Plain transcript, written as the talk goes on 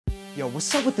Yo,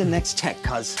 what's up with the next check,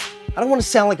 cuz? I don't want to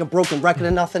sound like a broken record or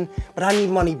nothing, but I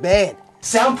need money bad.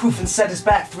 Soundproofing set us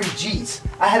back 3 G's.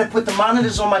 I had to put the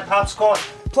monitors on my pop's car.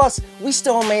 Plus, we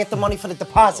still owe Mant the money for the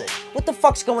deposit. What the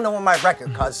fuck's going on with my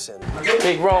record, cuz?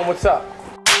 Big Rome, what's up?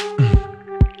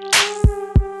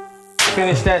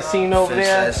 Finish that scene over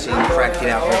there. Finish that scene, crack it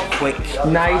out real quick.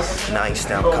 Nice. Nice,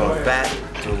 now I'm coming back.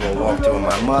 Do a little walkthrough with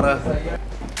my mother.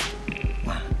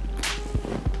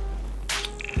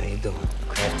 How you doing?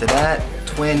 After that,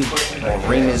 twin, gonna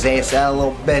ream his ass out a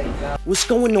little bit. What's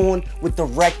going on with the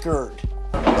record?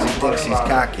 He thinks he's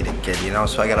cocky, the kid, you know,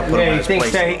 so I gotta put him in his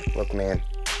place. Look, man,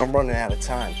 I'm running out of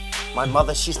time. My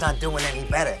mother, she's not doing any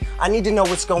better. I need to know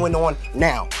what's going on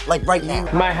now, like right now.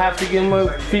 Might have to give him a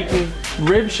freaking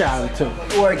rib shot or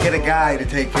two. Or get a guy to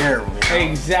take care of him. You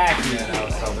know? Exactly. You know,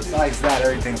 so besides that,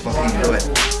 everything's looking good.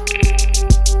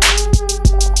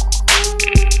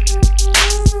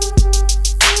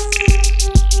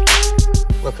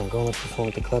 Look, I'm going to perform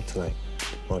at the club tonight.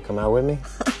 Wanna come out with me?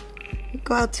 You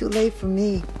go out too late for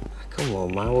me. Come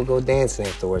on, Ma, we'll go dancing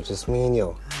afterwards, just me and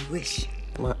you. I wish.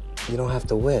 Ma, you don't have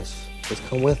to wish. Just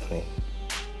come with me.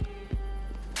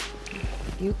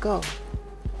 You go.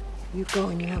 You go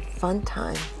and you have a fun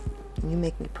time. And you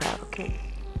make me proud, okay?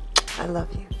 I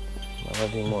love you. I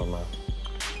love you more, Ma.